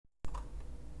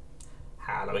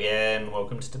Hello again,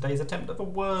 welcome to today's attempt of a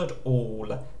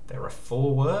WordALL. There are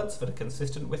 4 words that are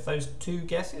consistent with those 2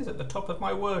 guesses at the top of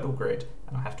my WordALL grid,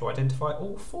 and I have to identify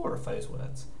all 4 of those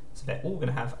words. So they're all going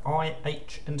to have I,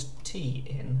 H and T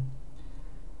in,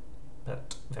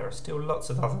 but there are still lots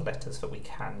of other letters that we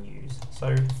can use.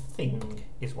 So thing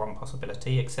is one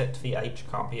possibility, except the H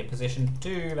can't be in position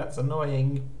 2, that's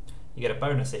annoying. You get a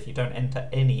bonus if you don't enter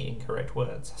any incorrect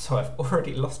words, so I've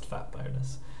already lost that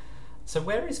bonus. So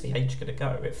where is the H going to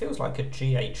go? It feels like a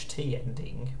GHT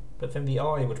ending, but then the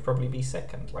I would probably be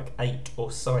second, like 8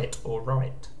 or sight or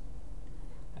right.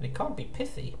 And it can't be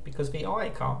pithy, because the I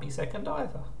can't be second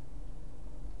either.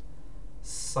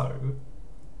 So,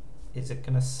 is it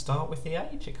going to start with the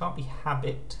H? It can't be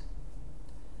habit.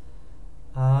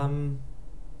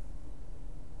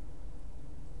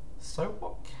 So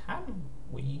what can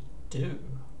we do?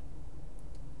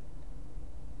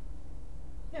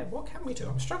 Yeah, what can we do?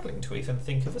 I'm struggling to even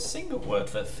think of a single word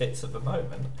that fits at the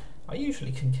moment. I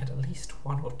usually can get at least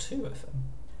 1 or 2 of them.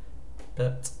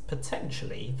 But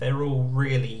potentially they're all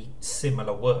really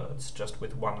similar words, just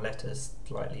with one letter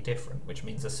slightly different, which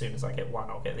means as soon as I get one,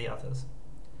 I'll get the others.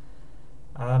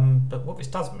 But what this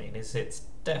does mean is it's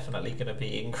definitely going to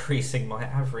be increasing my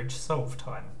average solve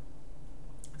time.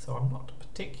 So I'm not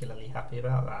particularly happy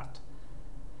about that.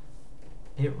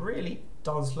 It really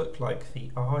does look like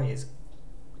the I is...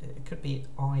 It could be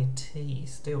IT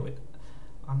still.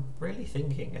 I'm really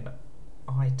thinking an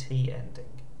IT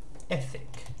ending.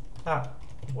 Ethic. That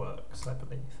works, I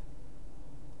believe.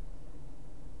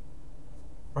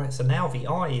 Right, so now the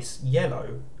I is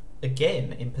yellow,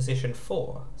 again in position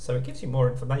 4. So it gives you more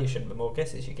information the more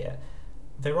guesses you get.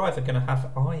 They're either going to have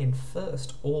I in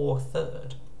first or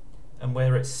third. And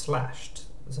where it's slashed,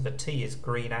 so the T is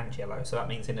green and yellow, so that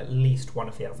means in at least one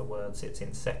of the other words it's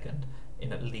in second.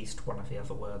 In at least one of the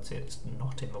other words it's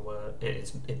not in the word,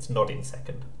 it's not in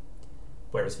second.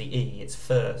 Whereas the E, it's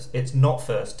first, it's not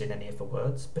first in any of the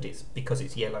words, but it's because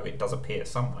it's yellow it does appear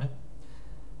somewhere.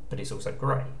 But it's also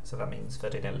grey, so that means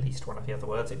that in at least one of the other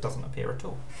words it doesn't appear at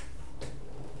all.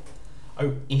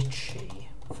 Oh, itchy.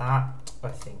 That I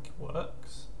think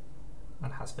works.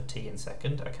 And has the T in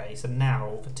second. Okay, so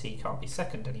now the T can't be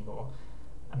second anymore.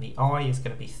 And the I is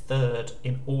going to be third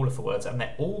in all of the words, and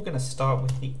they're all going to start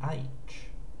with the H.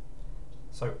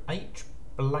 So H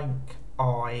blank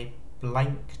I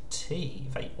blank T.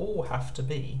 They all have to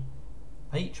be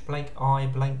H blank I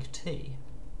blank T.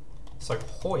 So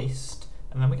hoist,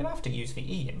 and then we're going to have to use the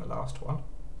E in the last one.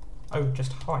 Oh,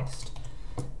 just heist.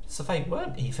 So they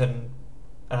weren't even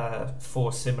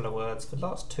 4 similar words. The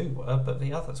last 2 were, but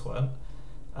the others weren't.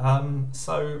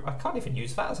 So I can't even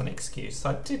use that as an excuse.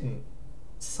 I didn't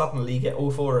suddenly get all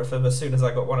 4 of them as soon as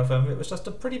I got one of them. It was just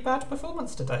a pretty bad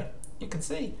performance today. You can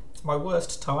see it's my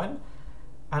worst time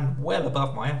and well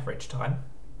above my average time.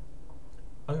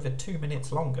 Over 2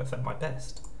 minutes longer than my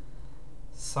best.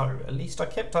 So at least I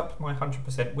kept up my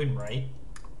 100% win rate,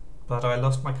 but I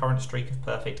lost my current streak of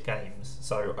perfect games.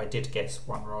 So I did guess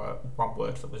one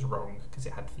word that was wrong because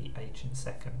it had the H in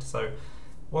second. So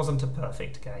wasn't a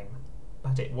perfect game,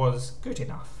 but it was good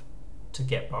enough to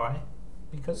get by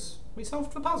because we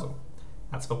solved the puzzle.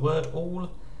 That's the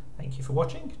WordALL. Thank you for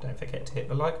watching. Don't forget to hit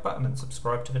the like button and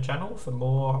subscribe to the channel for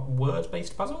more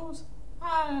word-based puzzles.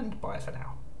 And bye for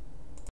now.